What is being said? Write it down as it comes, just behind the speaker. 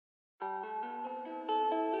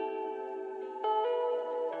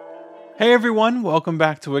Hey everyone, welcome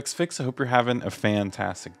back to Wixfix. I hope you're having a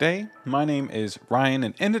fantastic day. My name is Ryan,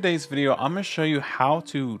 and in today's video, I'm going to show you how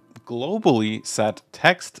to globally set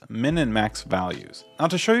text min and max values. Now,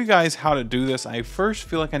 to show you guys how to do this, I first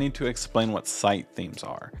feel like I need to explain what site themes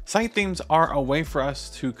are. Site themes are a way for us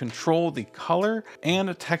to control the color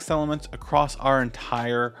and text elements across our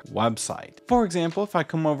entire website. For example, if I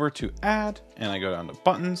come over to add and I go down to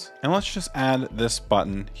buttons, and let's just add this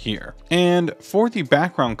button here. And for the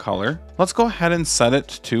background color, let's go ahead and set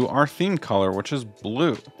it to our theme color, which is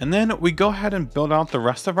blue. And then we go ahead and build out the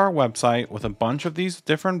rest of our website with a bunch of these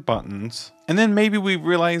different buttons. And then maybe we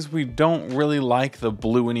realize we don't really like the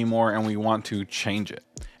blue anymore and we want to change it.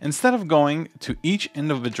 Instead of going to each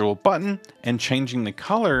individual button and changing the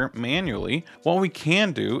color manually, what we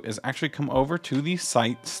can do is actually come over to the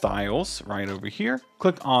site styles right over here,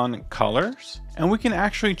 click on colors, and we can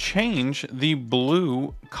actually change the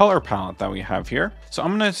blue color palette that we have here. So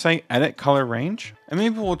I'm going to say edit color range, and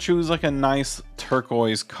maybe we'll choose like a nice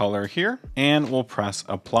turquoise color here, and we'll press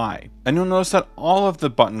apply. And you'll notice that all of the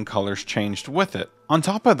button colors changed with it. On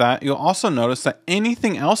top of that, you'll also notice that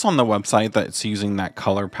anything else on the website that's using that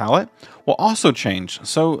color palette will also change.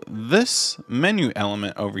 So this menu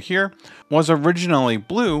element over here was originally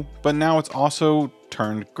blue, but now it's also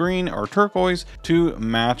turned green or turquoise to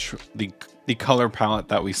match the color palette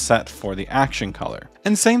that we set for the action color.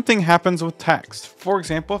 And same thing happens with text. For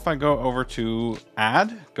example, if I go over to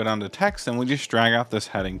add, go down to text, and we just drag out this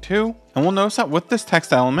heading 2, and we'll notice that with this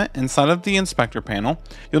text element inside of the inspector panel,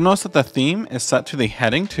 you'll notice that the theme is set to the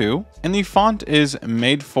heading 2, and the font is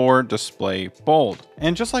made for display bold.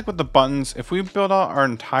 And just like with the buttons, if we build out our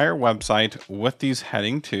entire website with these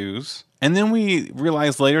heading 2s, and then we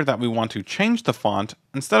realize later that we want to change the font,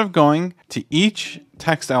 instead of going to each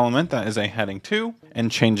text element that is a heading 2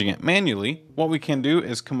 and changing it manually, what we can do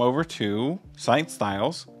is come over to site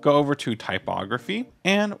styles, go over to typography,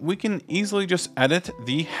 and we can easily just edit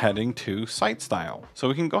the heading 2 site style. So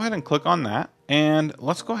we can go ahead and click on that. And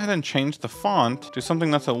let's go ahead and change the font to something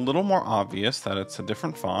that's a little more obvious that it's a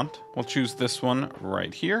different font. We'll choose this one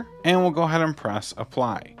right here, and we'll go ahead and press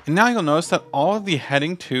apply. And now you'll notice that all of the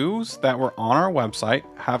heading 2s that were on our website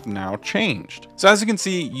have now changed. So as you can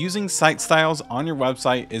see, using site styles on your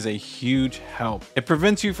website is a huge help. It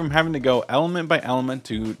prevents you from having to go element by element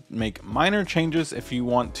to make minor changes if you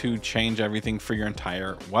want to change everything for your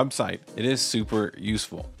entire website. It is super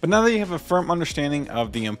useful. But now that you have a firm understanding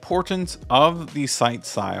of the importance of the site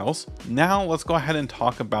styles, now let's go ahead and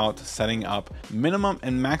talk about setting up minimum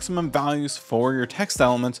and maximum values for your text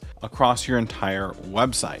elements across your entire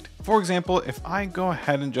website. For example, if I go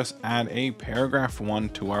ahead and just add a paragraph 1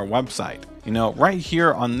 to our website, right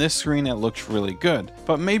here on this screen, it looks really good,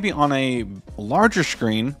 but maybe on a larger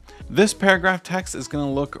screen, this paragraph text is going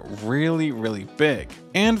to look really, really big,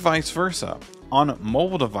 and vice versa. On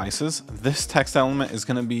mobile devices, this text element is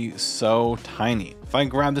going to be so tiny. If I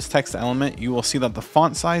grab this text element, you will see that the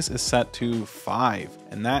font size is set to 5,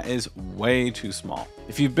 and that is way too small.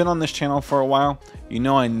 If you've been on this channel for a while, you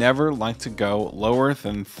know I never like to go lower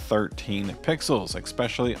than 13 pixels,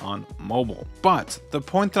 especially on mobile. But the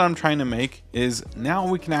point that I'm trying to make is now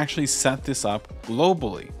we can actually set this up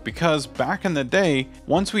globally, because back in the day,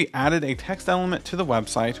 once we added a text element to the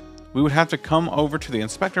website, we would have to come over to the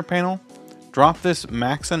inspector panel, drop this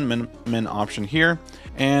max and min option here,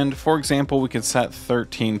 and for example, we could set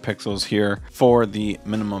 13 pixels here for the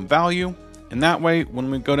minimum value, and that way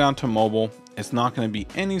when we go down to mobile, it's not going to be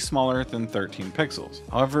any smaller than 13 pixels.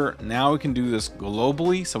 However, now we can do this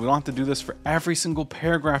globally, so we don't have to do this for every single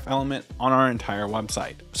paragraph element on our entire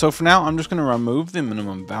website. So for now, I'm just going to remove the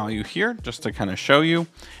minimum value here just to kind of show you,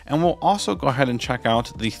 and we'll also go ahead and check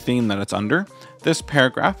out the theme that it's under. This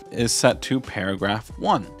paragraph is set to paragraph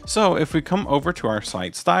 1. So if we come over to our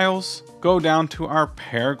site styles, go down to our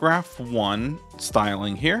paragraph 1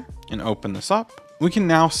 styling here and open this up, we can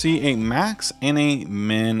now see a max and a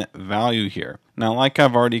min value here. Now, like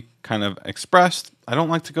I've already kind of expressed, I don't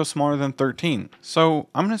like to go smaller than 13. So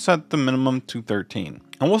I'm going to set the minimum to 13.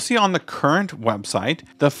 And we'll see on the current website,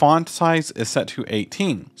 the font size is set to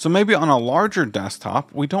 18. So maybe on a larger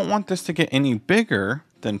desktop, we don't want this to get any bigger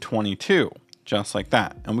than 22. Just like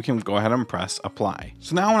that, and we can go ahead and press apply.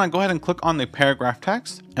 So now when I go ahead and click on the paragraph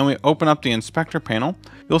text and we open up the inspector panel,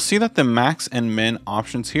 you'll see that the max and min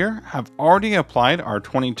options here have already applied our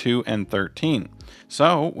 22 and 13.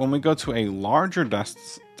 So when we go to a larger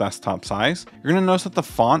desktop size, you're going to notice that the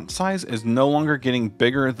font size is no longer getting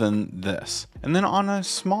bigger than this. And then on a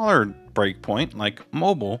smaller breakpoint like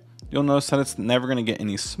mobile, you'll notice that it's never going to get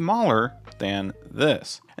any smaller than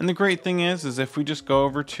this. And the great thing is if we just go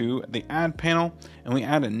over to the add panel and we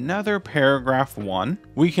add another paragraph 1,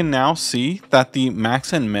 we can now see that the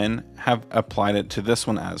max and min have applied it to this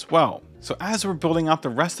one as well. So as we're building out the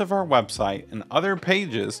rest of our website and other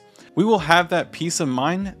pages, we will have that peace of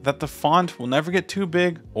mind that the font will never get too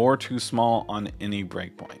big or too small on any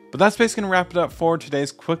breakpoint. But that's basically gonna wrap it up for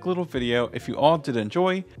today's quick little video. If you all did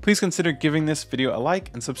enjoy, please consider giving this video a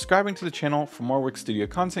like and subscribing to the channel for more Wix Studio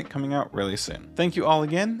content coming out really soon. Thank you all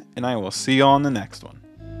again, and I will see you on the next one.